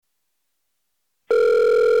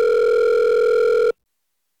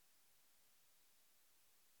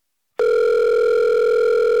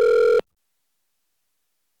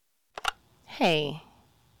Hey,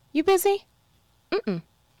 you busy? Mm-mm.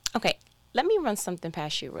 Okay, let me run something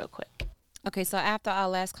past you real quick. Okay, so after our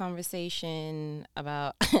last conversation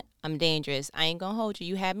about I'm dangerous, I ain't gonna hold you.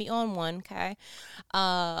 You had me on one, okay?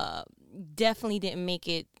 Uh, Definitely didn't make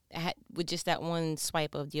it with just that one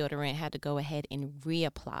swipe of deodorant. Had to go ahead and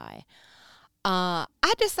reapply.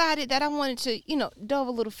 I decided that I wanted to, delve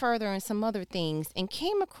a little further in some other things and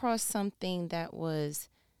came across something that was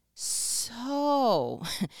so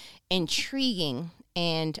intriguing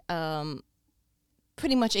and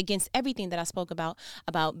pretty much against everything that I spoke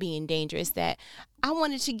about being dangerous, that I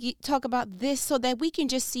wanted to talk about this so that we can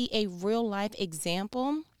just see a real life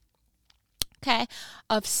example, okay,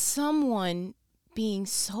 of someone being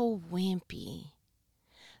so wimpy,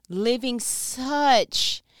 living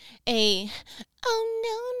such a oh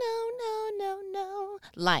no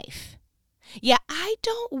life. Yeah, I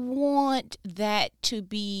don't want that to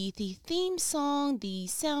be the theme song, the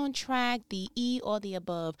soundtrack, the E or the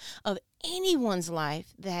above of anyone's life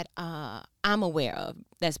that I'm aware of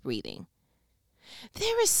that's breathing.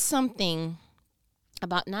 There is something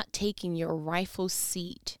about not taking your rightful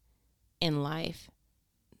seat in life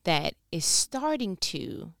that is starting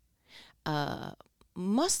to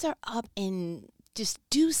muster up and just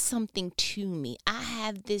do something to me. I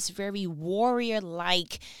have this very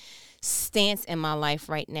warrior-like stance in my life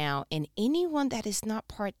right now, and anyone that is not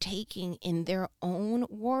partaking in their own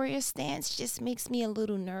warrior stance just makes me a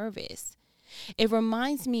little nervous. It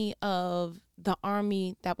reminds me of the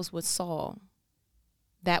army that was with Saul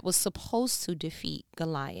that was supposed to defeat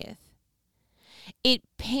Goliath. It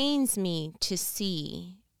pains me to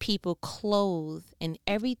see people clothed in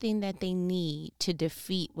everything that they need to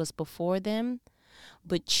defeat what's before them,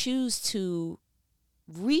 but choose to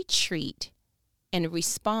retreat and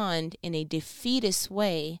respond in a defeatist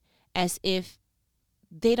way as if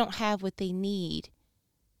they don't have what they need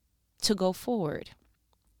to go forward.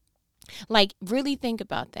 Like, really think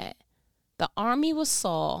about that. The army with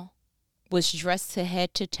Saul was dressed to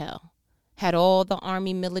head to toe, had all the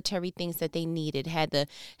army military things that they needed, had the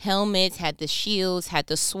helmets, had the shields, had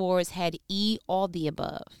the swords, had all the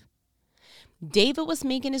above. David was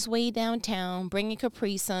making his way downtown, bringing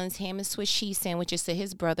Capri Suns, ham and Swiss cheese sandwiches to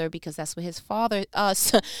his brother because that's what his father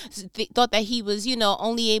thought that he was,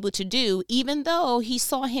 only able to do, even though he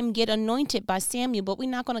saw him get anointed by Samuel. But we're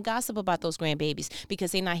not going to gossip about those grandbabies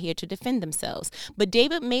because they're not here to defend themselves. But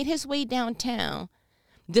David made his way downtown,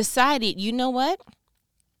 decided, you know what?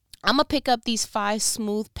 I'm going to pick up these 5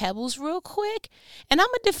 smooth pebbles real quick, and I'm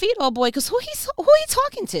going to defeat old boy because who he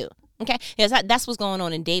talking to? Okay, yes, that's what's going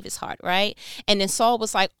on in David's heart, right? And then Saul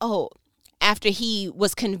was like, oh, after he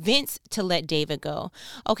was convinced to let David go,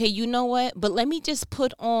 okay, you know what? But let me just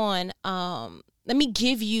put on, let me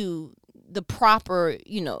give you the proper,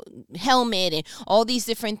 helmet and all these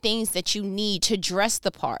different things that you need to dress the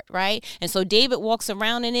part, right? And so David walks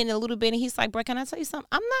around in it a little bit and he's like, bro, can I tell you something?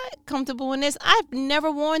 I'm not comfortable in this. I've never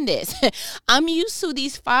worn this. I'm used to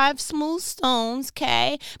these 5 smooth stones,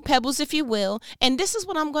 okay? Pebbles, if you will. And this is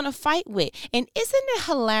what I'm going to fight with. And isn't it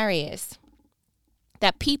hilarious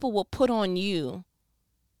that people will put on you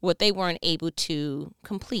what they weren't able to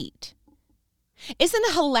complete? Isn't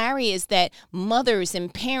it hilarious that mothers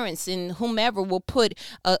and parents and whomever will put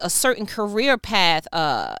a certain career path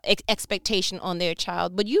expectation on their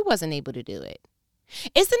child, but you wasn't able to do it?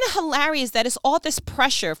 Isn't it hilarious that it's all this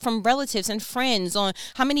pressure from relatives and friends on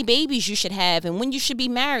how many babies you should have and when you should be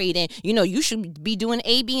married and, you should be doing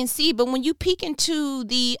A, B, and C. But when you peek into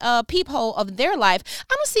the peephole of their life,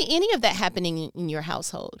 I don't see any of that happening in your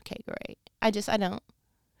household. Okay, great. I don't.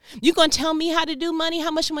 You gonna tell me how to do money? How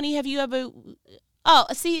much money have you ever? Oh,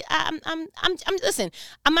 see, I'm listen.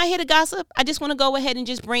 I'm not here to gossip. I just want to go ahead and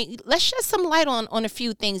just let's shed some light on a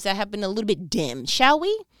few things that have been a little bit dim, shall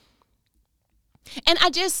we? And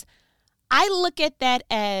I look at that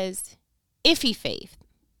as iffy faith,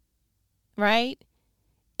 right?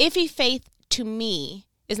 Iffy faith to me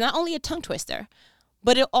is not only a tongue twister,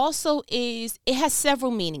 but it also it has several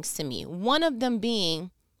meanings to me. One of them being,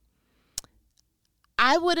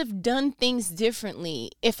 I would have done things differently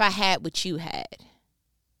if I had what you had.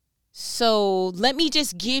 So let me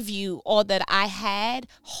just give you all that I had,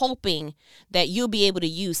 hoping that you'll be able to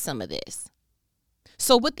use some of this.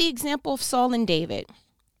 So with the example of Saul and David,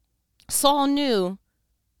 Saul knew,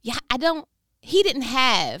 he didn't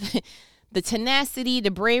have the tenacity, the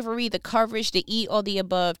bravery, the courage, the E or the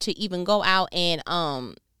above to even go out and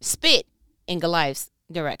spit in Goliath's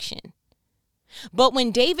direction. But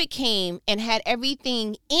when David came and had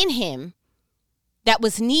everything in him that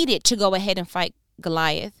was needed to go ahead and fight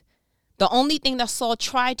Goliath, the only thing that Saul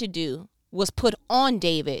tried to do was put on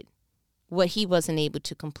David what he wasn't able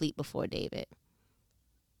to complete before David.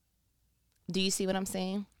 Do you see what I'm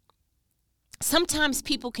saying? Sometimes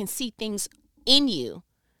people can see things in you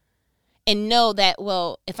and know that,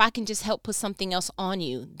 well, if I can just help put something else on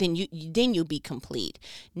you, then you'll be complete.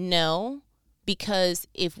 No, because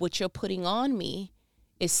if what you're putting on me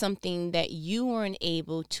is something that you weren't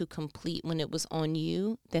able to complete when it was on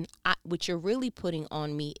you, then what you're really putting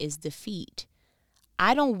on me is defeat.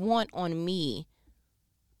 I don't want on me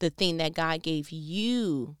the thing that God gave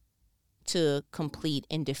you to complete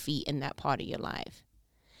and defeat in that part of your life.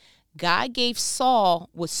 God gave Saul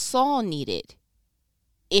what Saul needed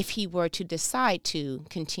if he were to decide to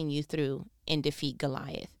continue through and defeat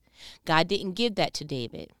Goliath. God didn't give that to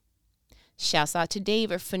David. Shouts out to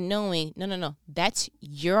David for knowing, no, that's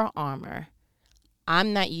your armor.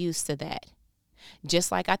 I'm not used to that.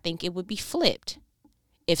 Just like I think it would be flipped.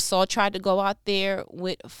 If Saul tried to go out there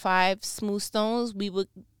with 5 smooth stones, we would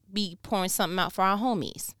be pouring something out for our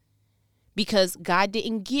homies. Because God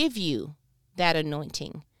didn't give you that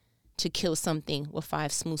anointing to kill something with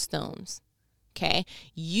 5 smooth stones. Okay,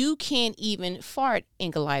 you can't even fart in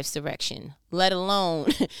Goliath's direction, let alone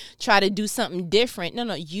try to do something different.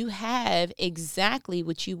 No, you have exactly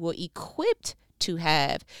what you were equipped to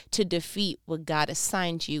have to defeat what God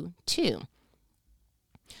assigned you to.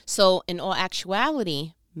 So in all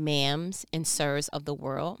actuality, ma'ams and sirs of the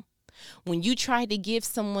world, when you try to give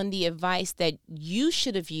someone the advice that you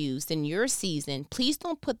should have used in your season, please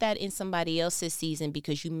don't put that in somebody else's season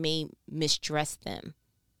because you may misdress them.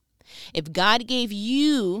 If God gave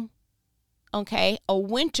you, a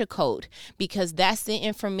winter coat because that's the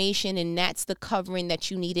information and that's the covering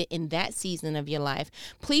that you needed in that season of your life,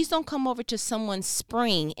 please don't come over to someone's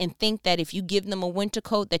spring and think that if you give them a winter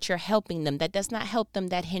coat that you're helping them. That does not help them.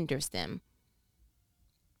 That hinders them.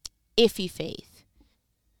 Iffy faith.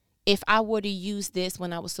 If I were to use this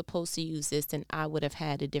when I was supposed to use this, then I would have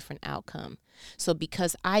had a different outcome. So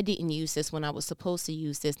because I didn't use this when I was supposed to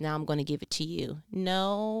use this, now I'm going to give it to you.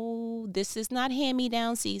 No, this is not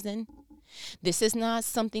hand-me-down season. This is not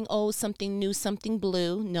something old, something new, something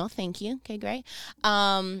blue. No, thank you. Okay, great.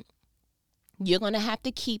 You're going to have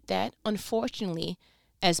to keep that, unfortunately,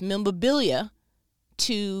 as memorabilia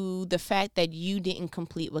to the fact that you didn't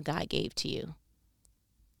complete what God gave to you.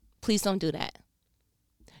 Please don't do that.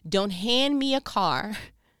 Don't hand me a car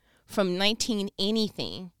from 19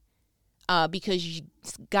 anything because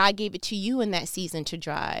God gave it to you in that season to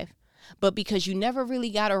drive. But because you never really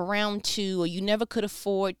got around to, or you never could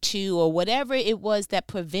afford to, or whatever it was that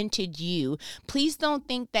prevented you, please don't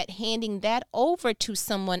think that handing that over to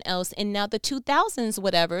someone else in now the 2000s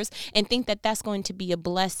whatevers and think that that's going to be a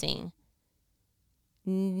blessing.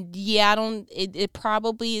 Yeah, it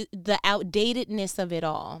probably, the outdatedness of it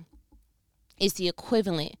all is the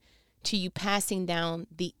equivalent to you passing down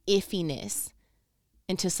the iffiness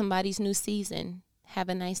into somebody's new season. Have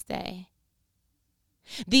a nice day.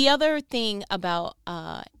 The other thing about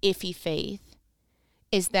iffy faith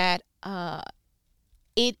is that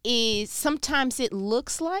sometimes it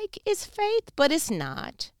looks like it's faith, but it's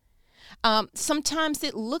not. Sometimes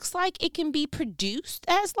it looks like it can be produced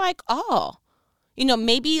as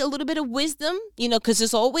maybe a little bit of wisdom, because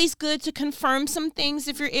it's always good to confirm some things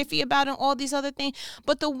if you're iffy about it and all these other things.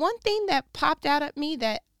 But the one thing that popped out at me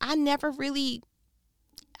that I never really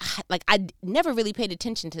paid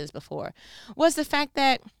attention to this before was the fact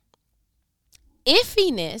that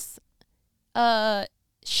iffiness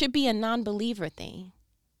should be a non-believer thing,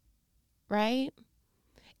 right?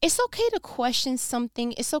 It's okay to question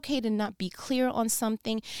something. It's okay to not be clear on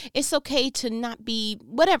something. It's okay to not be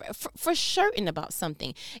whatever for certain about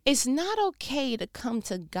something. It's not okay to come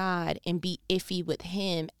to God and be iffy with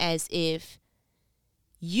him as if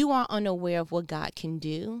you are unaware of what God can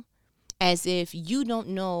do, as if you don't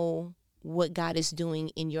know what God is doing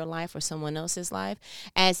in your life or someone else's life,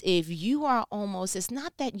 as if you are almost, it's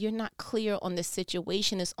not that you're not clear on the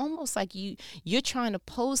situation. It's almost like you're trying to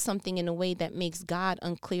pose something in a way that makes God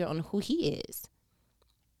unclear on who he is.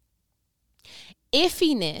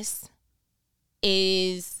 Iffiness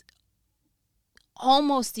is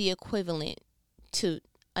almost the equivalent to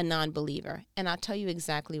a non-believer. And I'll tell you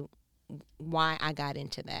exactly why I got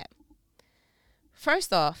into that.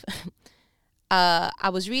 First off, I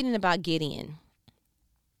was reading about Gideon,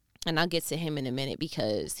 and I'll get to him in a minute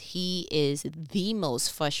because he is the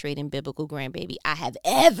most frustrating biblical grandbaby I have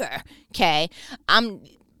ever. Okay, I'm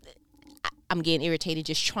getting irritated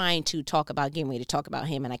just trying to getting ready to talk about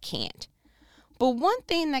him, and I can't. But one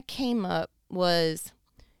thing that came up was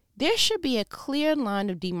there should be a clear line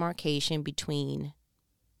of demarcation between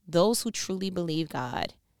those who truly believe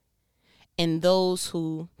God and those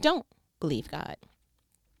who don't believe God.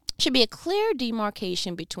 Should be a clear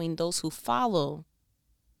demarcation between those who follow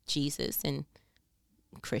Jesus and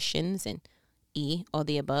Christians and or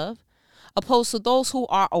the above, opposed to those who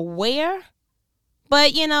are aware,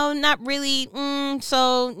 but, not really.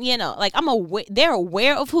 Like I'm aware, they're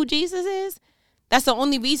aware of who Jesus is. That's the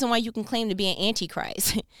only reason why you can claim to be an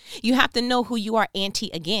antichrist. You have to know who you are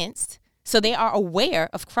anti against. So they are aware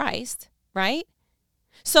of Christ, right?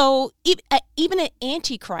 So even an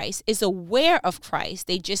antichrist is aware of Christ.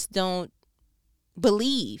 They just don't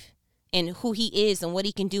believe in who he is and what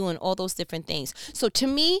he can do and all those different things. So to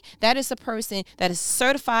me, that is a person that is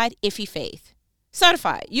certified iffy faith.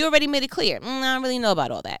 Certified. You already made it clear. I don't really know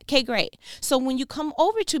about all that. Okay, great. So when you come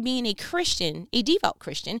over to being a Christian, a devout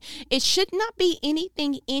Christian, it should not be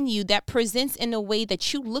anything in you that presents in a way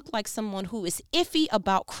that you look like someone who is iffy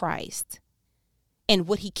about Christ and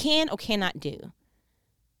what he can or cannot do.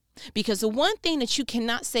 Because the one thing that you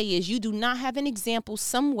cannot say is you do not have an example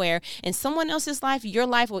somewhere in someone else's life, your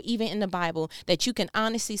life, or even in the Bible that you can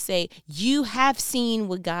honestly say you have seen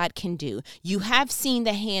what God can do. You have seen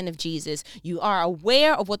the hand of Jesus. You are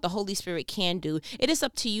aware of what the Holy Spirit can do. It is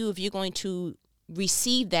up to you if you're going to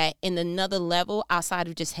receive that in another level outside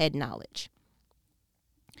of just head knowledge.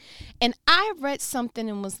 And I read something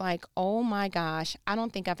and was like, oh my gosh, I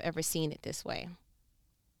don't think I've ever seen it this way.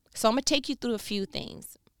 So I'm going to take you through a few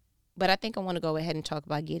things. But I think I want to go ahead and talk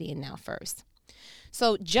about Gideon now first.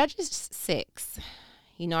 So Judges 6,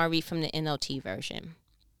 I read from the NLT version.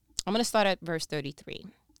 I'm going to start at verse 33.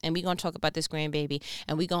 And we're going to talk about this grandbaby.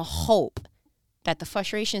 And we're going to hope that the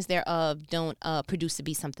frustrations thereof don't produce to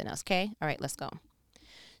be something else. Okay? All right, let's go.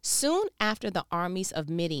 Soon after the armies of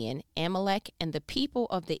Midian, Amalek, and the people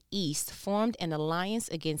of the east formed an alliance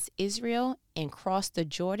against Israel and crossed the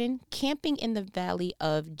Jordan, camping in the valley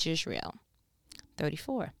of Jezreel.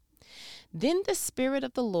 34. Then the Spirit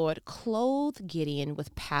of the Lord clothed Gideon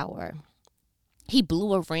with power. He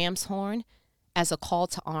blew a ram's horn as a call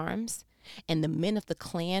to arms, and the men of the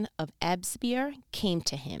clan of Abzir came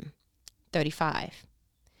to him. 35.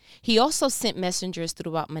 He also sent messengers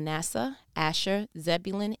throughout Manasseh, Asher,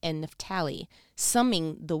 Zebulun, and Naphtali,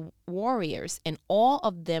 summoning the warriors, and all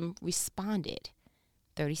of them responded.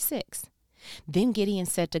 36. Then Gideon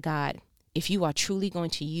said to God, if you are truly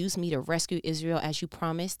going to use me to rescue Israel as you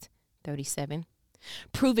promised, 37,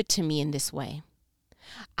 prove it to me in this way.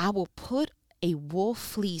 I will put a wool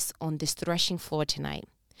fleece on this threshing floor tonight.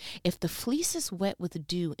 If the fleece is wet with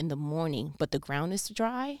dew in the morning, but the ground is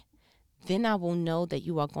dry, then I will know that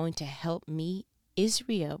you are going to help me,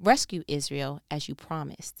 rescue Israel as you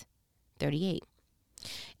promised. 38.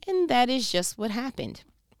 And that is just what happened.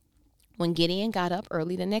 When Gideon got up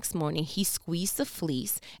early the next morning, he squeezed the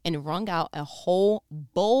fleece and wrung out a whole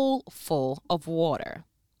bowl full of water.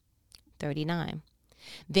 39.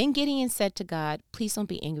 Then Gideon said to God, please don't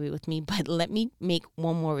be angry with me, but let me make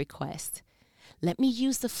one more request. Let me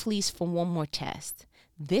use the fleece for one more test.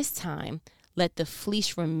 This time, let the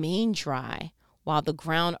fleece remain dry while the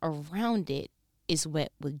ground around it is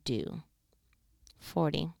wet with dew.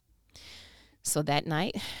 40. So that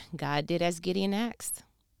night, God did as Gideon asked.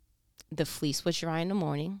 The fleece was dry in the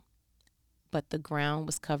morning, but the ground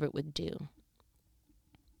was covered with dew.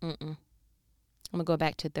 I'm going to go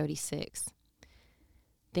back to 36.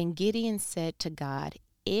 Then Gideon said to God,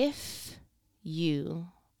 if you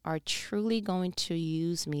are truly going to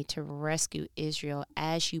use me to rescue Israel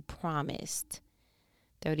as you promised,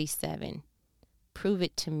 37, prove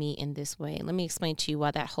it to me in this way. Let me explain to you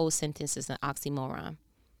why that whole sentence is an oxymoron.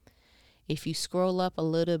 If you scroll up a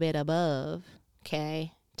little bit above,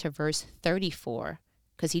 to verse 34,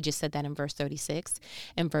 because he just said that in verse 36.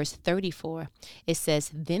 In verse 34, it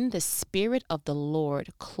says, then the Spirit of the Lord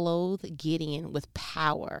clothed Gideon with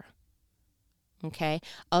power.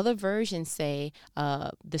 Other versions say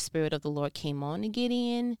the Spirit of the Lord came on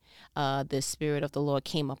Gideon. The Spirit of the Lord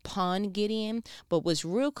came upon Gideon. But what's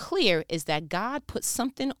real clear is that God put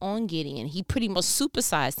something on Gideon. He pretty much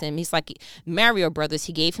supersized him. He's like Mario Brothers.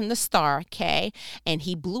 He gave him the star, and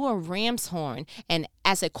he blew a ram's horn and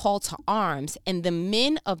as a call to arms. And the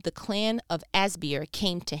men of the clan of Abzir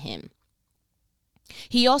came to him.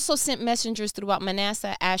 He also sent messengers throughout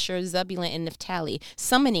Manasseh, Asher, Zebulun, and Naphtali,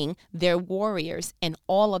 summoning their warriors, and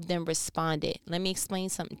all of them responded. Let me explain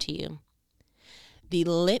something to you. The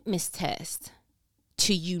litmus test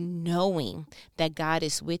to you knowing that God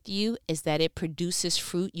is with you is that it produces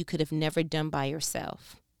fruit you could have never done by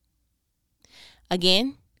yourself.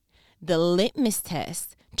 Again, the litmus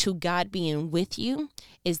test to God being with you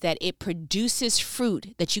is that it produces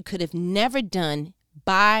fruit that you could have never done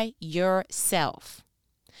by yourself.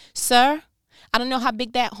 Sir, I don't know how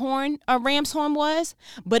big that horn, a ram's horn was,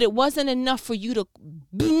 but it wasn't enough for you to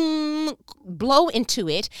boom, blow into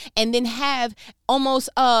it and then have almost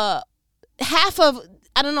half of,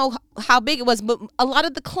 I don't know how big it was, but a lot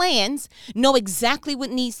of the clans know exactly what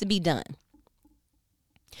needs to be done.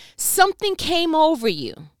 Something came over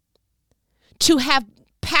you to have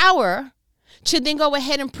power to then go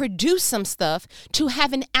ahead and produce some stuff to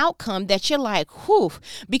have an outcome that you're like, whew,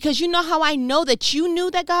 because you know how I know that you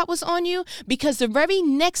knew that God was on you? Because the very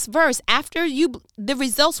next verse after the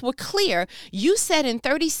results were clear, you said in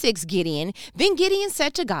 36, Gideon, then Gideon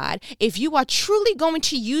said to God, if you are truly going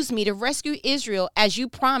to use me to rescue Israel as you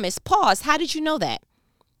promised, pause. How did you know that?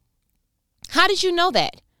 How did you know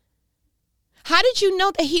that? How did you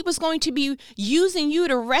know that he was going to be using you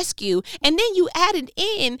to rescue? And then you added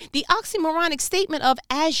in the oxymoronic statement of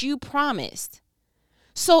as you promised.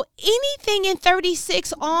 So anything in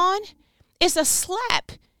 36 on is a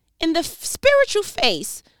slap in the spiritual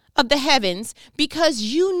face of the heavens because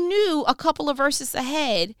you knew a couple of verses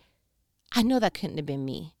ahead, I know that couldn't have been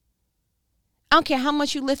me. I don't care how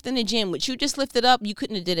much you lift in the gym, which you just lifted up, you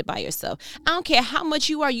couldn't have did it by yourself. I don't care how much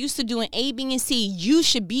you are used to doing A, B, and C. You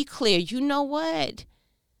should be clear. You know what?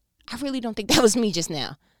 I really don't think that was me just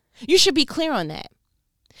now. You should be clear on that.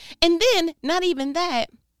 And then, not even that,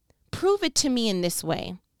 prove it to me in this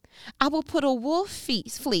way. I will put a wool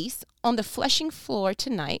fleece on the threshing floor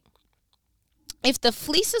tonight. If the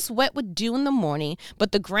fleece is wet with dew in the morning,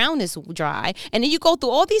 but the ground is dry, and then you go through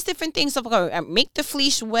all these different things of make the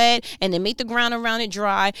fleece wet and then make the ground around it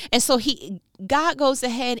dry. And so God goes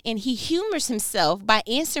ahead and he humors himself by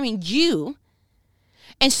answering you.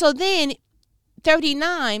 And so then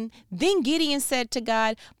 39, then Gideon said to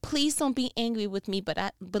God, please don't be angry with me,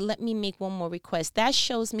 but let me make one more request. That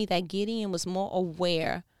shows me that Gideon was more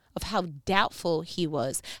aware of how doubtful he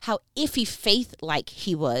was, how iffy faith-like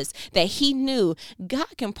he was, that he knew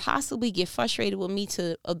God can possibly get frustrated with me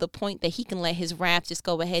to the point that he can let his wrath just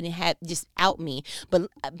go ahead and just out me.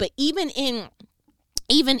 But even in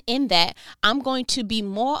that, I'm going to be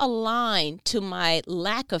more aligned to my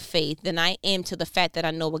lack of faith than I am to the fact that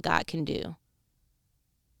I know what God can do.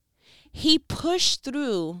 He pushed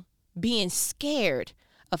through being scared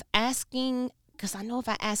of asking, because I know if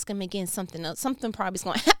I ask him again, something probably is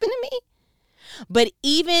going to happen to me. But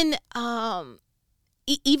even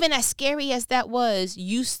as scary as that was,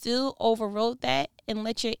 you still overrode that and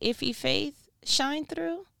let your iffy faith shine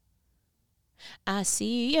through. I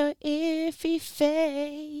see your iffy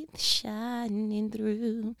faith shining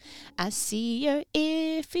through. I see your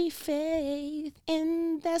iffy faith,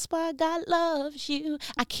 and that's why God loves you.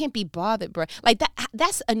 I can't be bothered, bro. Like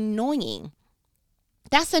that's annoying.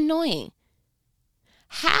 That's annoying.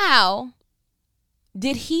 How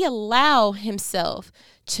did he allow himself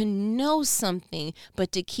to know something,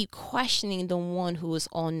 but to keep questioning the one who is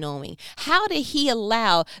all-knowing? How did he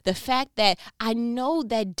allow the fact that I know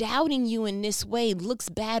that doubting you in this way looks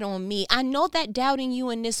bad on me? I know that doubting you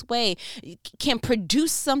in this way can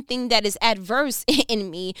produce something that is adverse in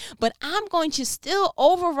me, but I'm going to still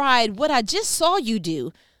override what I just saw you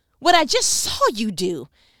do. What I just saw you do.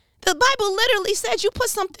 The Bible literally says you put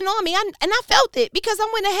something on me, and I felt it because I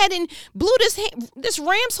went ahead and blew this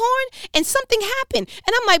ram's horn, and something happened.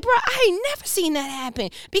 And I'm like, bro, I ain't never seen that happen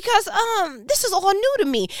because this is all new to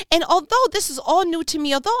me. And although this is all new to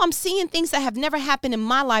me, although I'm seeing things that have never happened in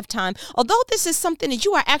my lifetime, although this is something that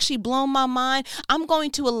you are actually blowing my mind, I'm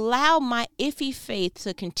going to allow my iffy faith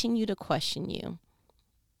to continue to question you.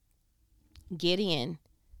 Gideon.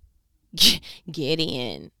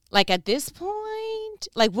 Like at this point,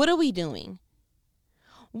 like what are we doing?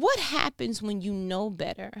 What happens when you know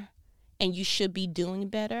better and you should be doing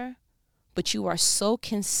better, but you are so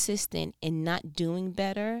consistent in not doing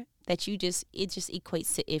better that it just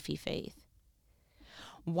equates to iffy faith?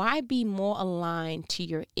 Why be more aligned to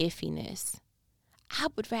your iffiness? I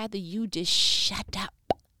would rather you just shut up.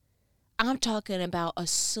 I'm talking about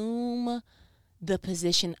assume the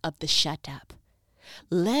position of the shut up.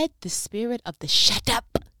 Let the spirit of the shut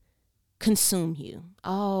up consume you.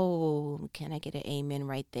 Oh, can I get an amen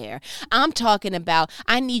right there? I'm talking about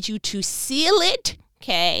I need you to seal it,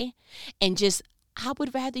 okay? And I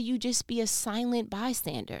would rather you just be a silent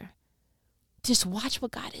bystander. Just watch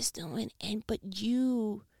what God is doing, but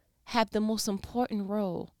you have the most important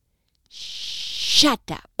role. Shut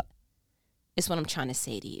up is what I'm trying to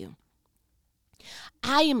say to you.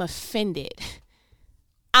 I am offended.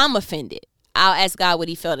 I'm offended. I'll ask God what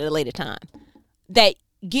he felt at a later time. That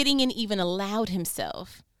Gideon even allowed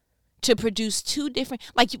himself to produce two different,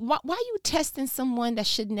 like, why are you testing someone that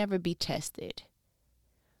should never be tested?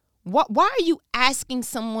 Why are you asking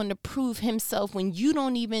someone to prove himself when you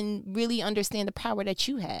don't even really understand the power that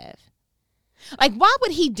you have? Like, why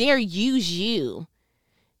would he dare use you?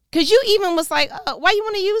 Because you even was like, why you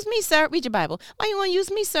want to use me, sir? Read your Bible. Why you want to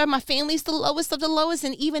use me, sir? My family's the lowest of the lowest.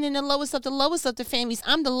 And even in the lowest of the families,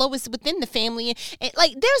 I'm the lowest within the family. And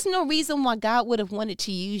like, there's no reason why God would have wanted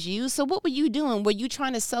to use you. So what were you doing? Were you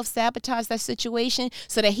trying to self-sabotage that situation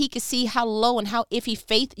so that he could see how low and how iffy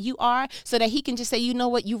faith you are? So that he can just say, you know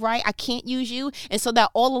what, you're right, I can't use you. And so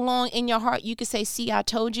that all along in your heart, you could say, see, I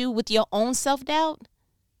told you, with your own self-doubt.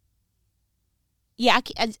 Yeah,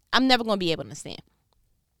 I'm never going to be able to understand.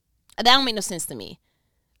 That don't make no sense to me.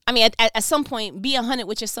 I mean, at some point, be 100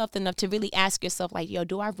 with yourself enough to really ask yourself, like, yo,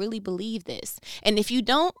 do I really believe this? And if you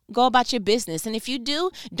don't, go about your business. And if you do,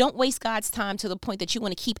 don't waste God's time to the point that you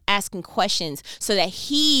want to keep asking questions so that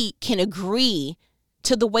he can agree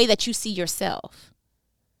to the way that you see yourself.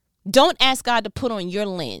 Don't ask God to put on your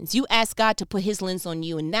lens. You ask God to put his lens on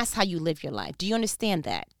you, and that's how you live your life. Do you understand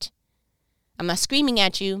that? I'm not screaming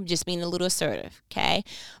at you, just being a little assertive, okay?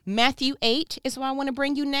 Matthew 8 is what I want to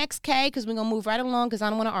bring you next, okay? Because we're going to move right along because I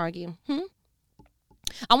don't want to argue.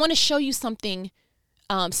 I want to show you something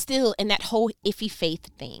still in that whole iffy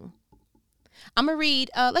faith thing. I'm going to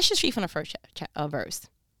read, let's just read from the first verse.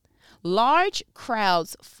 Large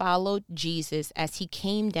crowds followed Jesus as he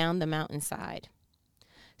came down the mountainside.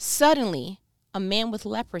 Suddenly, a man with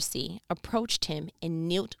leprosy approached him and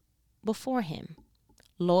knelt before him.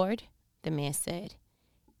 Lord, the man said,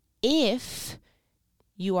 if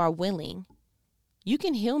you are willing, you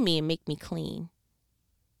can heal me and make me clean.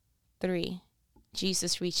 3,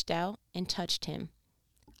 Jesus reached out and touched him.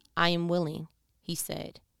 I am willing, he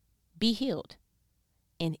said. Be healed.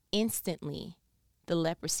 And instantly, the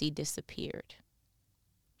leprosy disappeared.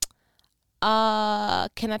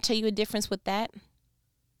 Can I tell you a difference with that?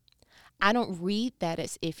 I don't read that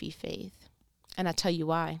as iffy faith. And I'll tell you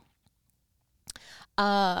why.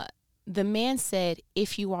 The man said,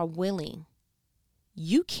 if you are willing,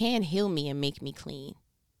 you can heal me and make me clean.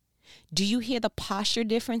 Do you hear the posture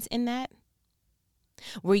difference in that?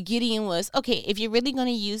 Where Gideon was, okay, if you're really going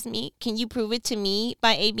to use me, can you prove it to me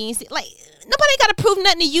by A, B, and C? Like, nobody got to prove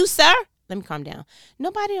nothing to you, sir. Let me calm down.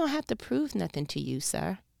 Nobody don't have to prove nothing to you,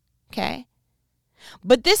 sir. Okay?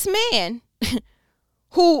 But this man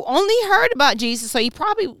who only heard about Jesus, so he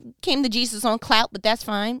probably came to Jesus on clout, but that's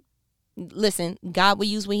fine. Listen, God will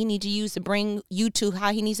use what he needs to use to bring you to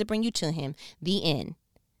how he needs to bring you to him. The end.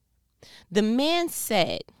 The man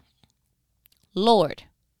said, Lord,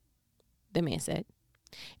 the man said,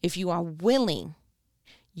 if you are willing,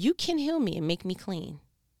 you can heal me and make me clean.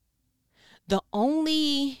 The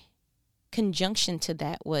only conjunction to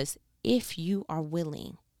that was if you are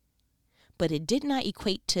willing. But it did not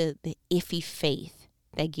equate to the iffy faith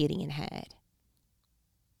that Gideon had.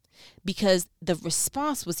 Because the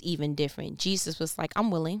response was even different. Jesus was like, I'm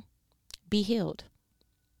willing. Be healed.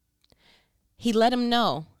 He let him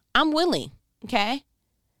know, I'm willing. Okay?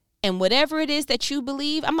 And whatever it is that you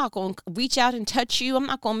believe, I'm not going to reach out and touch you. I'm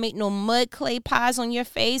not going to make no mud clay pies on your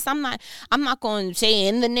face. I'm not going to say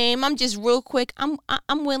in the name. I'm just real quick. I'm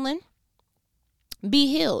willing. Be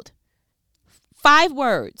healed. 5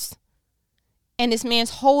 words. And this man's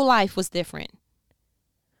whole life was different.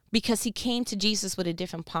 Because he came to Jesus with a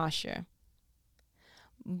different posture.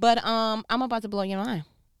 But I'm about to blow your mind.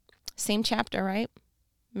 Same chapter, right?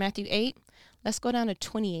 Matthew 8. Let's go down to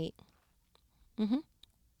 28.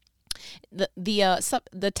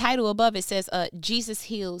 The title above it says, Jesus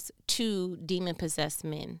heals 2 demon-possessed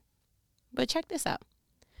men. But check this out.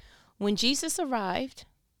 When Jesus arrived,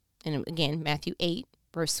 and again, Matthew 8,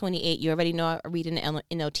 verse 28, you already know I read in the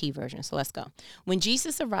NLT version, so let's go. When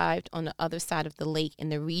Jesus arrived on the other side of the lake in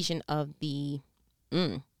the region of the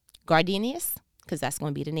Gardenias, because that's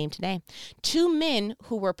going to be the name today, 2 men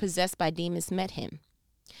who were possessed by demons met him.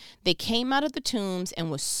 They came out of the tombs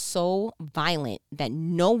and were so violent that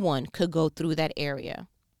no one could go through that area.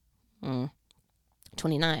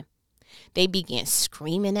 29. They began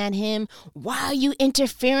screaming at him, why are you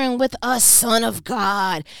interfering with us, Son of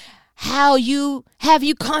God? Have you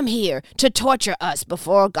come here to torture us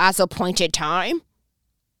before God's appointed time?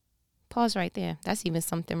 Pause right there. That's even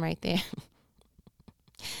something right there.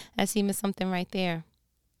 That's even something right there.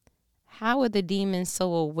 How are the demons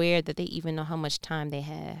so aware that they even know how much time they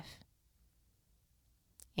have?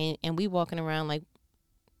 And we walking around like,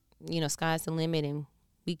 sky's the limit, and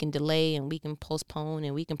we can delay and we can postpone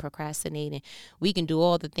and we can procrastinate and we can do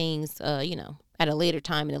all the things, at a later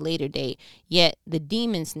time and a later date. Yet the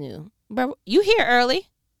demons knew. But you here early.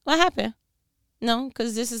 What happened? No,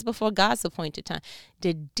 because this is before God's appointed time.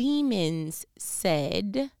 The demons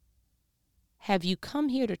said, have you come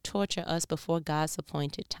here to torture us before God's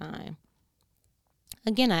appointed time?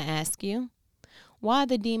 Again, I ask you, why are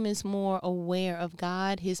the demons more aware of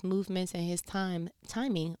God, his movements, and his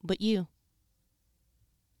timing, but you?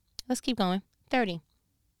 Let's keep going. 30.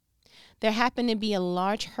 There happened to be a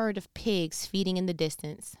large herd of pigs feeding in the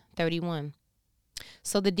distance. 31.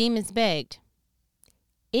 So the demons begged,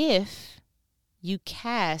 if you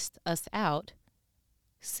cast us out,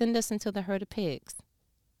 send us into the herd of pigs.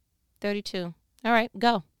 32. All right,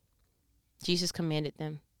 go. Jesus commanded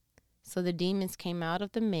them. So the demons came out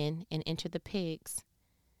of the men and entered the pigs,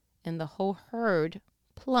 and the whole herd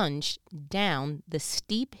plunged down the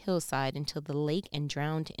steep hillside into the lake and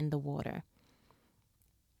drowned in the water.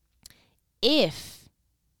 If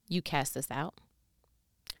you cast us out,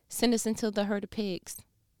 send us into the herd of pigs.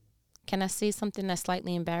 Can I say something that's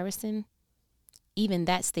slightly embarrassing? Even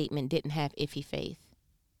that statement didn't have iffy faith.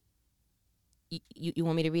 You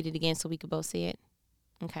want me to read it again so we could both see it?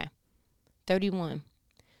 Okay. 31.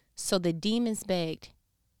 So the demons begged,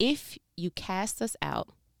 if you cast us out,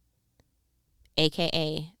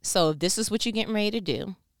 AKA, so if this is what you're getting ready to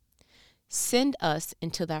do, send us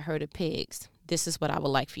into the herd of pigs. This is what I would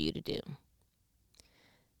like for you to do.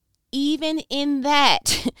 Even in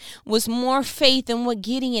that was more faith than what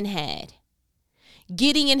Gideon had.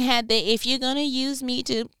 Gideon had that if you're going to use me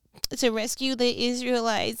to rescue the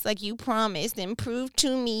Israelites like you promised and prove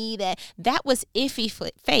to me that was iffy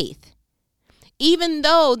faith. Even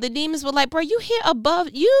though the demons were like, bro, you here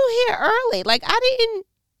early. Like,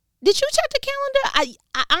 did you check the calendar?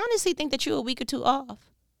 I honestly think that you're a week or two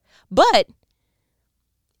off. But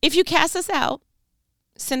if you cast us out,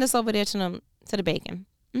 send us over there to the bacon.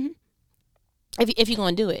 Mm-hmm. If you're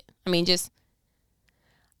going to do it. I mean,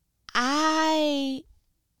 I'm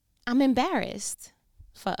embarrassed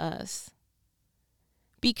for us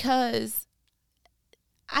because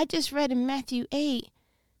I just read in Matthew 8,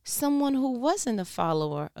 someone who wasn't a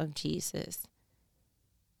follower of Jesus.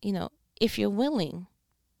 If you're willing,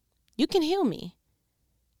 you can heal me.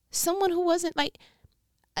 Someone who wasn't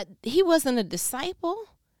he wasn't a disciple.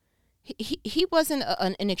 He wasn't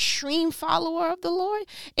an extreme follower of the Lord.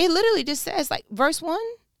 It literally just says, verse 1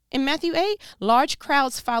 in Matthew 8, large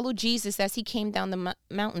crowds followed Jesus as he came down the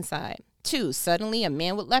mountainside. 2, suddenly a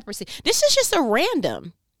man with leprosy. This is just a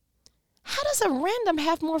random. How does a random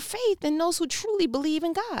have more faith than those who truly believe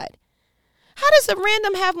in God? How does a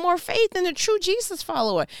random have more faith than a true Jesus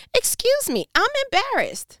follower? Excuse me, I'm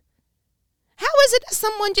embarrassed. How is it that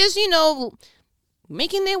someone just,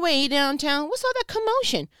 making their way downtown? What's all that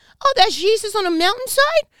commotion? Oh, that's Jesus on a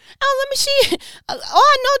mountainside? Oh, let me see. Oh,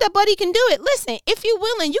 I know that buddy can do it. Listen, if you're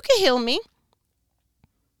willing, you can heal me.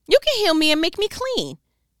 You can heal me and make me clean.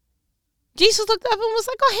 Jesus looked up and was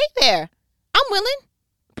like, oh, hey there. I'm willing.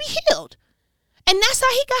 Be healed. And that's how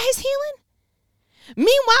he got his healing.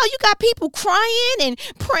 Meanwhile, you got people crying and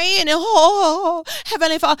praying and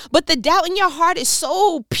Heavenly Father. But the doubt in your heart is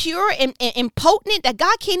so pure and potent that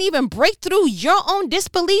God can't even break through your own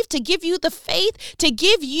disbelief to give you the faith, to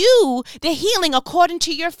give you the healing according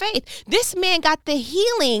to your faith. This man got the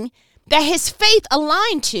healing that his faith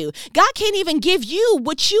aligned to. God can't even give you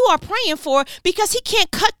what you are praying for because he can't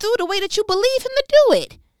cut through the way that you believe him to do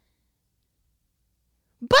it.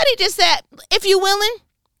 But he just said, if you're willing,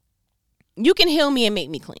 you can heal me and make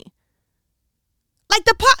me clean. I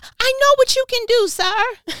know what you can do, sir.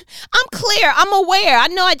 I'm clear. I'm aware. I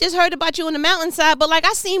know I just heard about you on the mountainside, but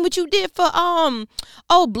I seen what you did for,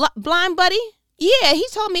 blind buddy. Yeah, he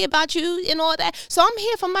told me about you and all that. So I'm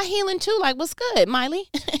here for my healing too. What's good, Miley?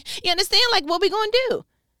 You understand? What we going to do?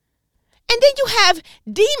 And then you have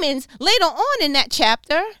demons later on in that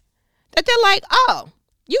chapter that they're like, oh,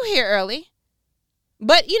 you here early.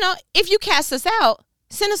 But, if you cast us out,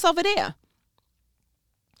 send us over there.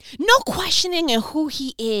 No questioning in who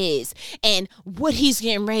he is and what he's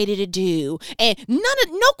getting ready to do. And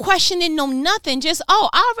no questioning, no nothing. Just,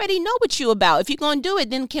 I already know what you about. If you're going to do it,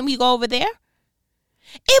 then can we go over there?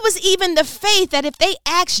 It was even the faith that if they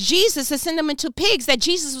asked Jesus to send them into pigs, that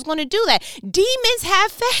Jesus was going to do that. Demons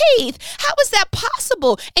have faith. How is that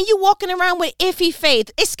possible? And you walking around with iffy faith.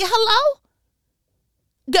 Hello?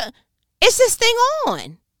 Is this thing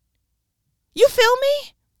on? You feel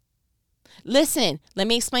me? Listen, let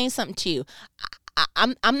me explain something to you.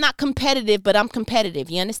 I'm not competitive, but I'm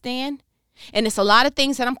competitive. You understand? And it's a lot of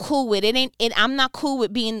things that I'm cool with. I'm not cool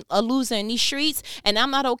with being a loser in these streets, and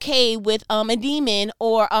I'm not okay with a demon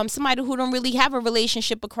or somebody who don't really have a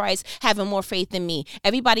relationship with Christ having more faith than me.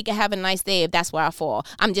 Everybody can have a nice day if that's where I fall.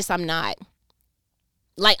 I'm not.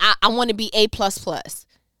 I want to be A++.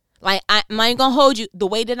 Like, I'm not gonna hold you. The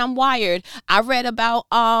way that I'm wired, I read about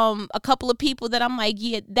a couple of people that I'm like,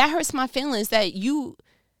 yeah, that hurts my feelings that you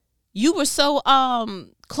were so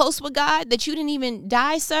close with God that you didn't even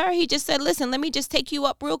die, sir. He just said, listen, let me just take you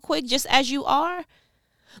up real quick just as you are.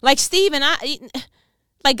 Like, Stephen,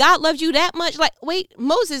 like, God loved you that much. Like, wait,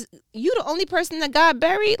 Moses, you the only person that God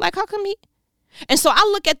buried? Like, how come he? And so I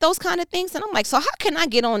look at those kind of things and I'm like, so how can I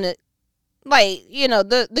get on the, like,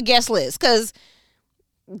 the guest list? Because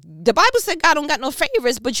the Bible said God don't got no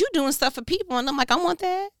favorites, but you doing stuff for people. And I'm like, I want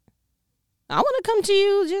that. I want to come to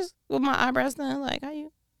you just with my eyebrows done. Like, how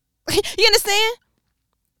you? You understand?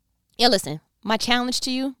 Yeah, listen, my challenge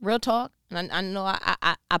to you, real talk, and I know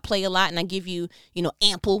I play a lot and I give you,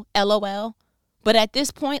 ample LOL. But at this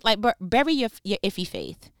point, like, bury your iffy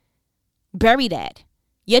faith. Bury that.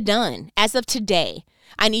 You're done. As of today,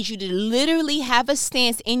 I need you to literally have a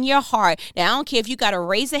stance in your heart. Now, I don't care if you got to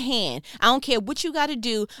raise a hand. I don't care what you got to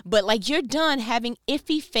do. But, like, you're done having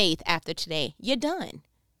iffy faith after today. You're done.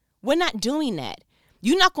 We're not doing that.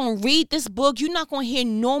 You're not going to read this book. You're not going to hear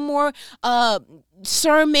no more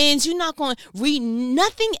sermons. You're not going to read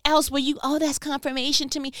nothing else where that's confirmation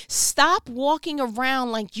to me. Stop walking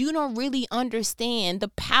around like you don't really understand the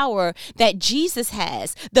power that Jesus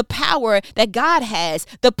has, the power that God has,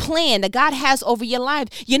 the plan that God has over your life.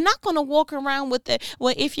 You're not going to walk around with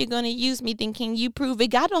if you're going to use me, then can you prove it?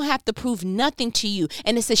 God don't have to prove nothing to you.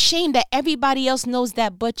 And it's a shame that everybody else knows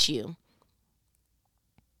that but you.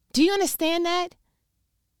 Do you understand that?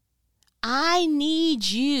 I need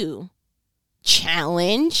you,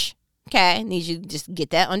 challenge, okay, I need you to just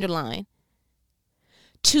get that underlined,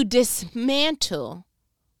 to dismantle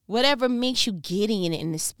whatever makes you Gideon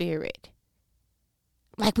in the spirit.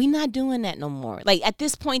 Like, we're not doing that no more. Like, at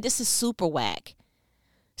this point, this is super whack.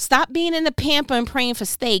 Stop being in the pamper and praying for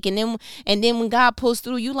steak, and then when God pulls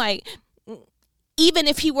through, you like, even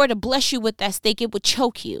if he were to bless you with that steak, it would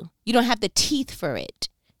choke you. You don't have the teeth for it,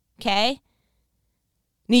 okay?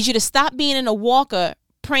 Need you to stop being in a walker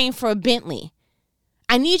praying for a Bentley.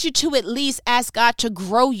 I need you to at least ask God to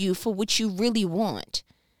grow you for what you really want.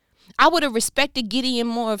 I would have respected Gideon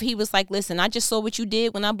more if he was like, listen, I just saw what you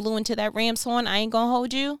did when I blew into that ram's horn. I ain't gonna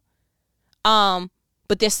hold you.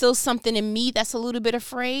 But there's still something in me that's a little bit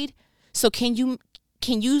afraid. So can you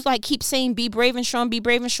like keep saying be brave and strong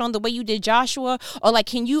the way you did Joshua? Or like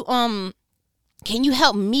can you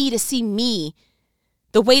help me to see me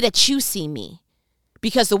the way that you see me?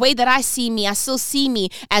 Because the way that I see me, I still see me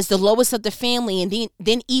as the lowest of the family, and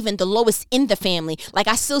then even the lowest in the family. Like,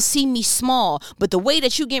 I still see me small. But the way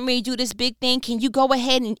that you getting ready to do this big thing, can you go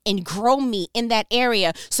ahead and grow me in that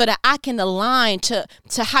area so that I can align to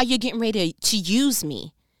how you're getting ready to use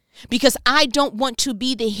me? Because I don't want to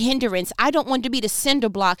be the hindrance. I don't want to be the cinder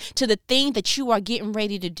block to the thing that you are getting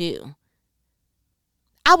ready to do.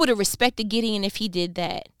 I would have respected Gideon if he did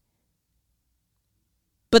that.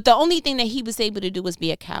 But the only thing that he was able to do was be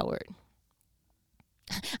a coward.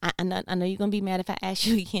 I know you're going to be mad if I ask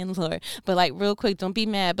you again, Lord. But like real quick, don't be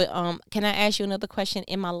mad. But can I ask you another question?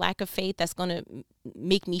 In my lack of faith, that's going to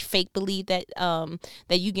make me fake believe that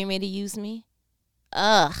you getting ready to use me?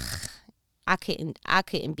 I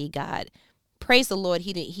couldn't be God. Praise the Lord,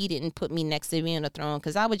 he didn't put me next to me on the throne,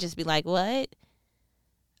 because I would just be like, what?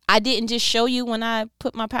 I didn't just show you when I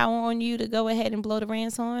put my power on you to go ahead and blow the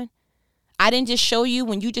ram's horn? I didn't just show you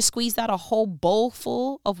when you just squeezed out a whole bowl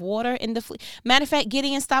full of water in the matter of fact,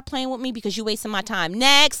 Gideon, stop playing with me because you wasting my time.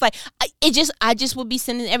 Next, like I just would be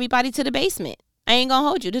sending everybody to the basement. I ain't gonna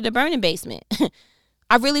hold you to the burning basement.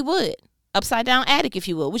 I really would. Upside down attic, if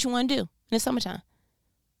you will. What you want to do in the summertime?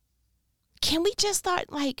 Can we just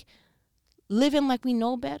start like living like we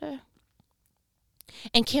know better?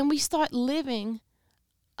 And can we start living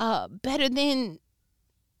better than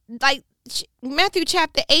like Matthew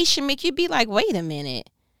chapter 8 should make you be like, wait a minute.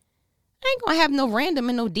 I ain't going to have no random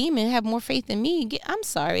and no demon have more faith than me. I'm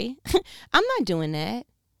sorry. I'm not doing that.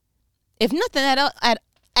 If nothing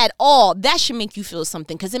at all, that should make you feel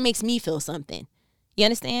something, because it makes me feel something. You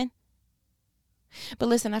understand? But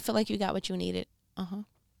listen, I feel like you got what you needed.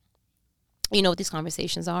 You know what these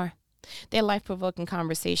conversations are? They're life-provoking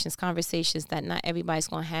conversations that not everybody's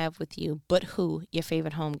going to have with you, but who? Your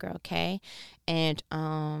favorite homegirl, okay? And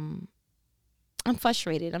I'm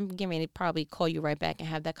frustrated. I'm getting ready to probably call you right back and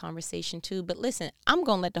have that conversation too. But listen, I'm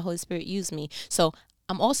going to let the Holy Spirit use me. So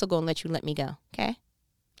I'm also going to let you let me go, okay?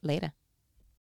 Later.